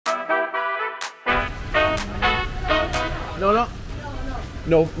No,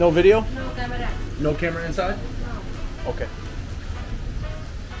 no. No video? No camera. No camera inside? No. Okay.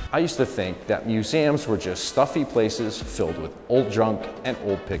 I used to think that museums were just stuffy places filled with old junk and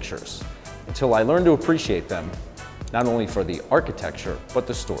old pictures, until I learned to appreciate them, not only for the architecture, but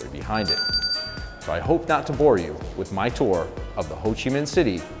the story behind it. So I hope not to bore you with my tour of the Ho Chi Minh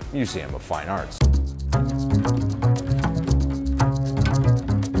City Museum of Fine Arts.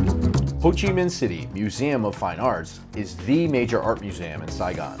 Ho Chi Minh City Museum of Fine Arts is the major art museum in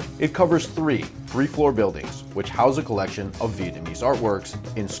Saigon. It covers three-floor buildings, which house a collection of Vietnamese artworks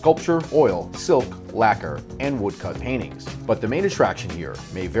in sculpture, oil, silk, lacquer, and woodcut paintings. But the main attraction here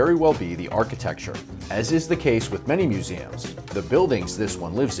may very well be the architecture. As is the case with many museums, the buildings this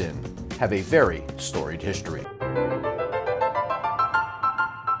one lives in have a very storied history.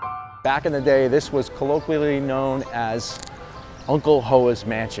 Back in the day, this was colloquially known as Uncle Hoa's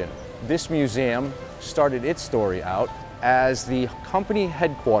Mansion. This museum started its story out as the company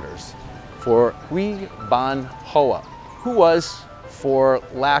headquarters for Huy Ban Hoa, who was, for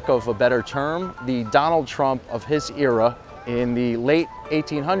lack of a better term, the Donald Trump of his era in the late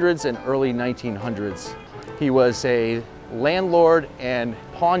 1800s and early 1900s. He was a landlord and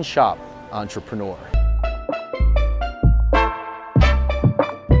pawn shop entrepreneur.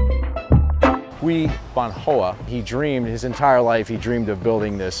 Huy Ban Hoa, he dreamed his entire life, he dreamed of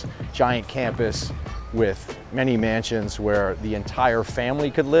building this giant campus with many mansions where the entire family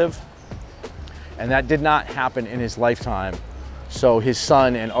could live. And that did not happen in his lifetime. So his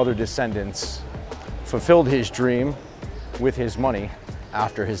son and other descendants fulfilled his dream with his money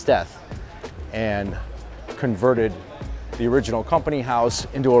after his death and converted the original company house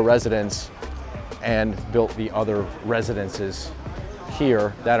into a residence and built the other residences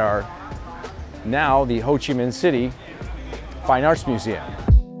here that are now the Ho Chi Minh City Fine Arts Museum.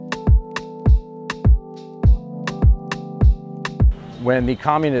 When the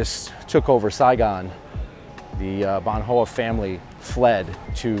communists took over Saigon, the Ban Hoa family fled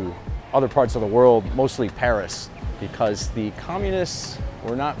to other parts of the world, mostly Paris, because the communists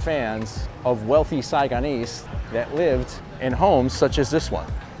were not fans of wealthy Saigonese that lived in homes such as this one.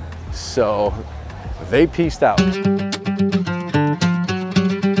 So they peaced out.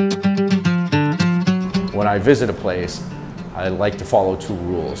 When I visit a place, I like to follow two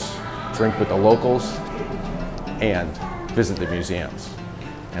rules: drink with the locals and visit the museums.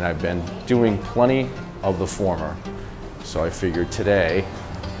 And I've been doing plenty of the former. So I figured today,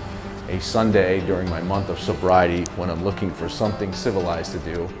 a Sunday during my month of sobriety, when I'm looking for something civilized to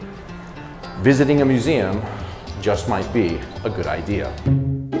do, visiting a museum just might be a good idea.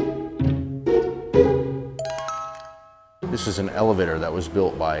 This is an elevator that was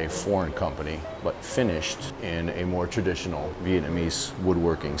built by a foreign company, but finished in a more traditional Vietnamese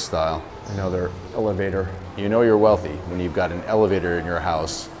woodworking style. Another elevator. You know you're wealthy when you've got an elevator in your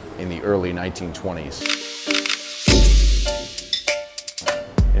house in the early 1920s.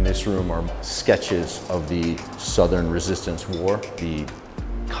 In this room are sketches of the Southern Resistance War. The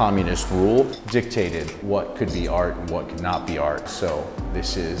communist rule dictated what could be art and what could not be art. So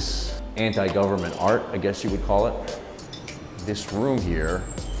this is anti-government art, I guess you would call it. This room here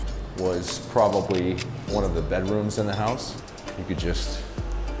was probably one of the bedrooms in the house. You could just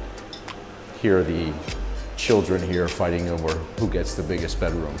hear the children here fighting over who gets the biggest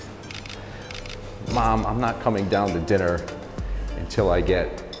bedroom. Mom, I'm not coming down to dinner until I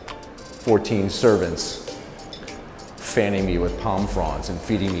get 14 servants fanning me with palm fronds and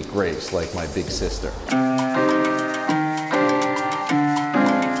feeding me grapes like my big sister.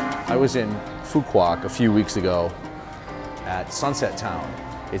 I was in Phu Quoc a few weeks ago at Sunset Town.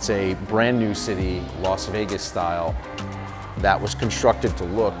 It's a brand new city, Las Vegas style, that was constructed to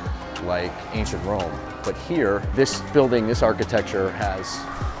look like ancient Rome. But here, this building, this architecture has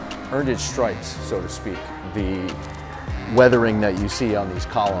earned its stripes, so to speak. The weathering that you see on these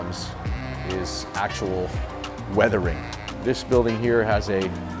columns is actual weathering. This building here has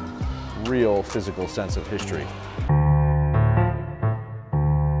a real physical sense of history.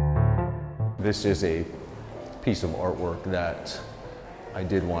 This is a piece of artwork that I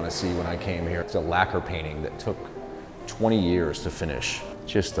did want to see when I came here. It's a lacquer painting that took 20 years to finish.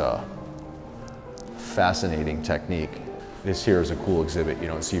 Just a fascinating technique. This here is a cool exhibit you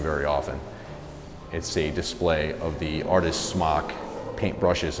don't see very often. It's a display of the artist's smock,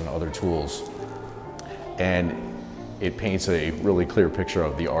 paintbrushes, and other tools. And it paints a really clear picture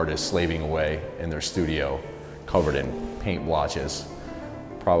of the artist slaving away in their studio, covered in paint blotches,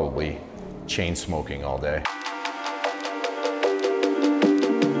 probably chain smoking all day.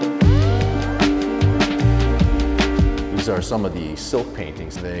 These are some of the silk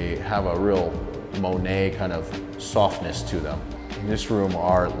paintings. They have a real Monet kind of softness to them. In this room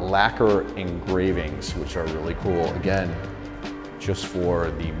are lacquer engravings, which are really cool. Again, just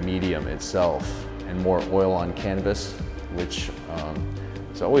for the medium itself, and more oil on canvas, which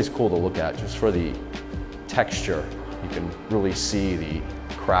is always cool to look at just for the texture. You can really see the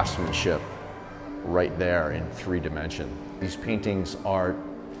craftsmanship right there in 3 dimensions. These paintings are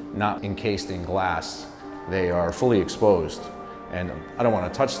not encased in glass. They are fully exposed, and I don't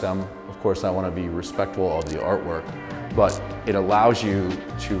want to touch them. Of course, I want to be respectful of the artwork, but it allows you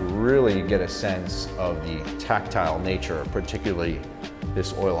to really get a sense of the tactile nature, particularly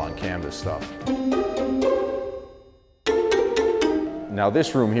this oil on canvas stuff. Now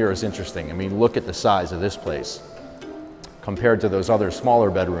this room here is interesting. I mean, look at the size of this place. Compared to those other smaller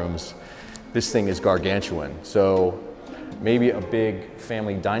bedrooms, this thing is gargantuan. So maybe a big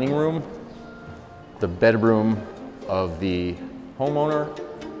family dining room, the bedroom of the homeowner,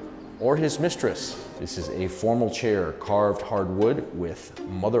 or his mistress. This is a formal chair, carved hardwood with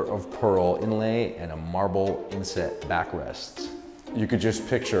mother of pearl inlay and a marble inset backrests. You could just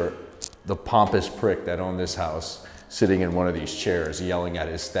picture the pompous prick that owned this house sitting in one of these chairs yelling at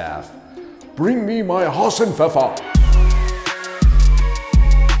his staff, "Bring me my Hassenpfeffer!"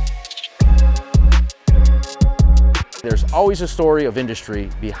 There's always a story of industry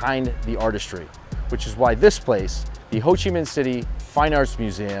behind the artistry, which is why this place, the Ho Chi Minh City Fine Arts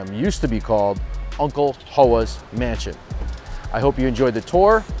Museum, used to be called Uncle Hoa's Mansion. I hope you enjoyed the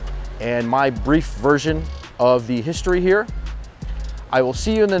tour and my brief version of the history here. I will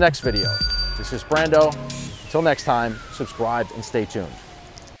see you in the next video. This is Brando. Until next time, subscribe and stay tuned.